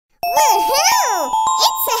Woohoo!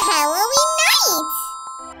 It's a Halloween night!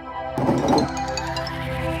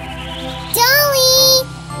 Dolly!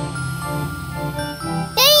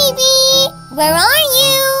 Baby! Where are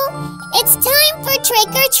you? It's time for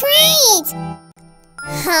trick or treat!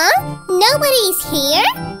 Huh? Nobody's here?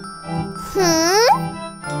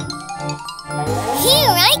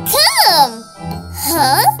 Here I come!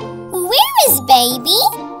 Huh? Where is Baby?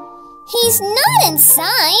 He's not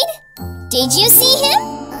inside. Did you see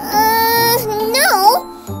him? No.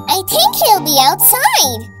 I think he'll be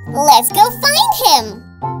outside. Let's go find him.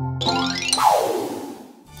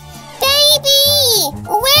 Baby!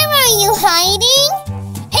 Where are you hiding?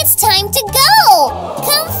 It's time to go!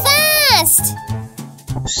 Come fast!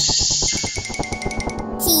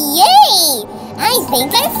 Yay! I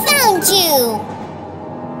think I found you!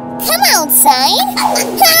 Come outside!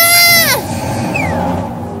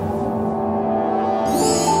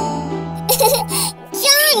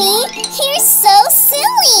 Johnny, you're so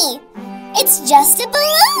silly! It's just a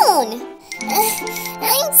balloon!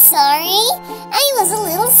 I'm sorry. I was a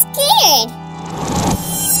little scared.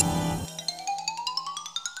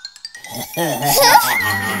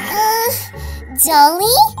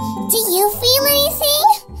 Dolly, do you feel anything?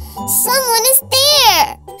 Someone is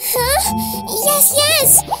there.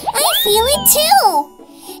 Yes, I feel it too.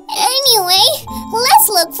 Anyway, let's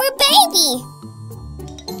look for Baby.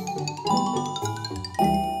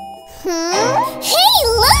 Hey,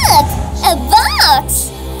 look! A box!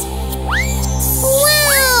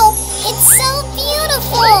 Wow! It's so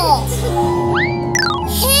beautiful!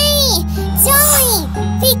 Hey, Dolly,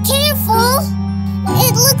 be careful!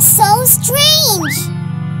 It looks so strange!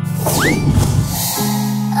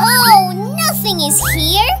 Oh, nothing is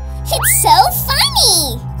here! It's so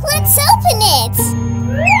funny! Let's open it!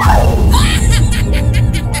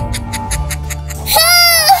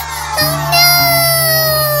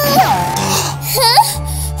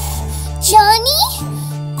 Johnny?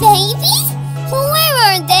 Baby? Where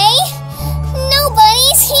are they?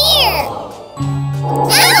 Nobody's here!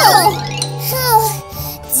 Ow! Oh,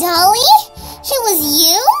 Dolly? It was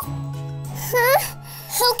you?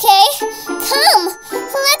 Okay, come!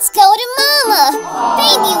 Let's go to Mama!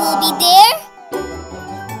 Baby will be there!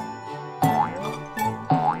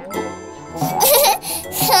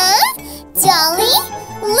 Dolly?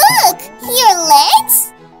 Look! Your legs?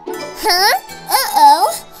 Uh-oh!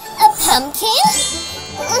 A pumpkin?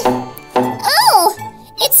 Oh!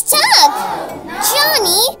 It's stuck!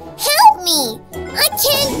 Johnny, help me! I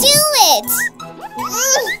can't do it!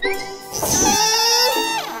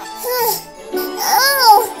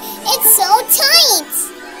 Oh! It's so tight!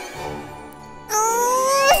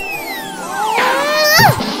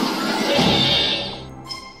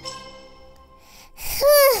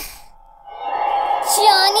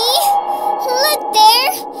 Johnny, look there!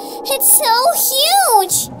 It's so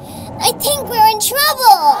huge! I think we're in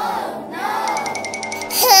trouble!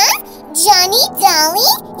 Huh? Johnny, Dolly,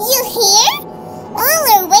 you here? All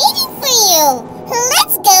are waiting for you!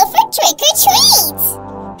 Let's go for trick-or-treat!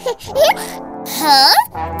 Huh?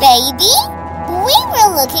 Baby? We were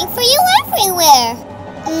looking for you everywhere!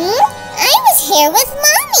 I was here with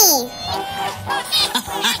Mommy!